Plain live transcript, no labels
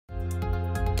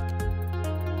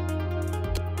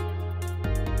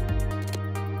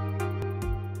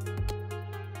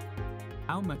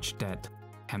how much debt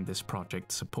can this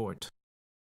project support?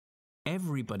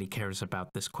 Everybody cares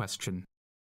about this question.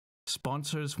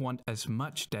 Sponsors want as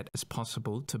much debt as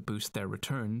possible to boost their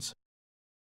returns,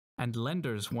 and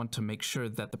lenders want to make sure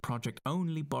that the project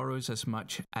only borrows as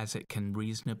much as it can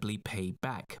reasonably pay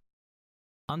back.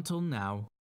 Until now,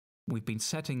 we've been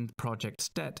setting the project's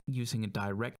debt using a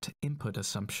direct input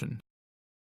assumption.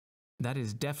 That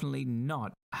is definitely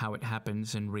not how it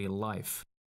happens in real life.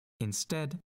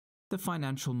 Instead, the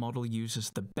financial model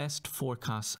uses the best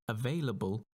forecasts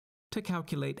available to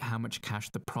calculate how much cash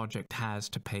the project has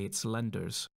to pay its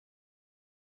lenders.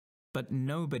 But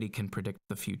nobody can predict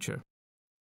the future.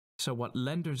 So what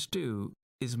lenders do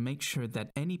is make sure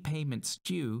that any payments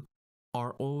due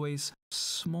are always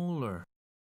smaller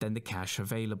than the cash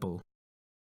available.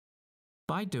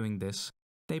 By doing this,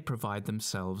 they provide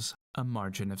themselves a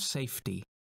margin of safety.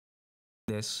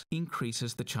 This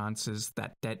increases the chances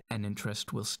that debt and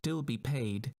interest will still be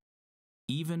paid,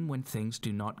 even when things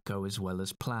do not go as well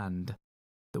as planned.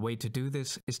 The way to do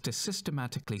this is to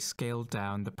systematically scale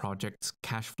down the project's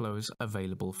cash flows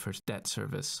available for debt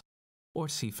service, or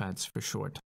CFADS for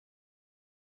short.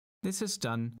 This is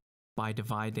done by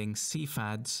dividing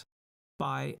CFADS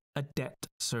by a debt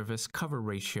service cover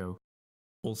ratio,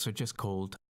 also just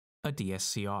called a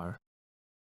DSCR.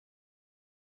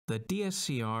 The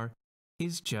DSCR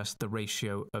is just the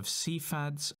ratio of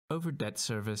CFADS over debt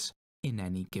service in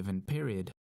any given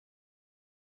period.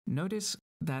 Notice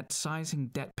that sizing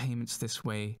debt payments this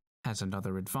way has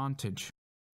another advantage.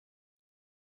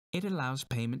 It allows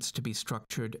payments to be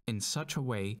structured in such a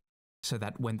way so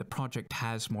that when the project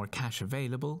has more cash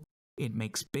available, it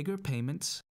makes bigger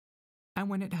payments, and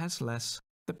when it has less,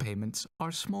 the payments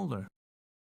are smaller.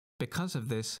 Because of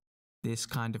this, this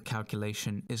kind of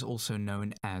calculation is also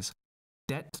known as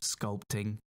debt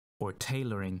sculpting or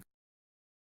tailoring.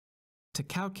 To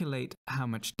calculate how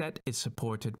much debt is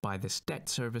supported by this debt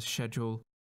service schedule,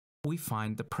 we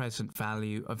find the present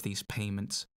value of these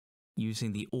payments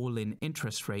using the all-in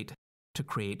interest rate to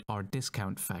create our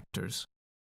discount factors.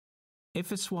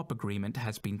 If a swap agreement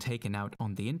has been taken out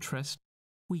on the interest,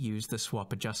 we use the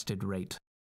swap-adjusted rate.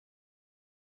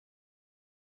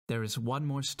 There is one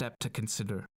more step to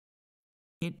consider.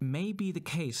 It may be the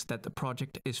case that the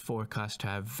project is forecast to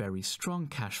have very strong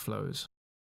cash flows.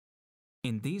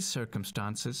 In these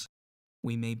circumstances,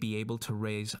 we may be able to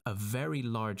raise a very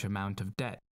large amount of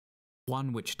debt,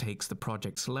 one which takes the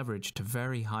project's leverage to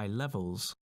very high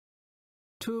levels.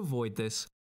 To avoid this,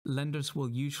 lenders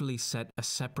will usually set a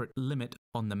separate limit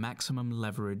on the maximum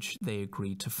leverage they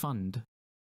agree to fund.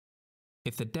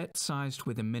 If the debt sized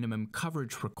with a minimum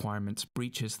coverage requirements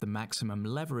breaches the maximum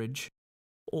leverage,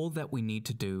 all that we need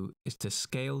to do is to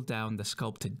scale down the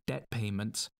sculpted debt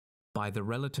payments by the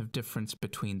relative difference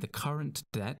between the current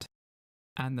debt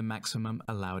and the maximum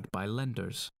allowed by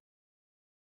lenders.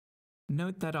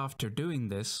 Note that after doing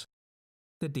this,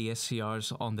 the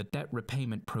DSCRs on the debt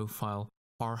repayment profile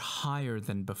are higher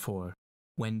than before.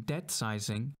 When debt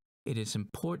sizing, it is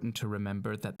important to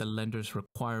remember that the lender's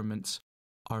requirements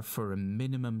are for a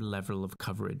minimum level of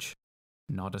coverage,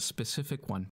 not a specific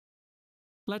one.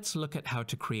 Let's look at how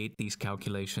to create these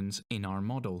calculations in our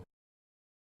model.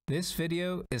 This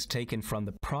video is taken from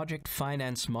the Project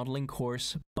Finance Modeling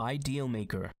course by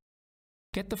Dealmaker.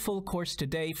 Get the full course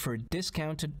today for a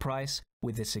discounted price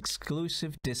with this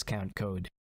exclusive discount code.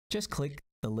 Just click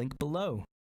the link below.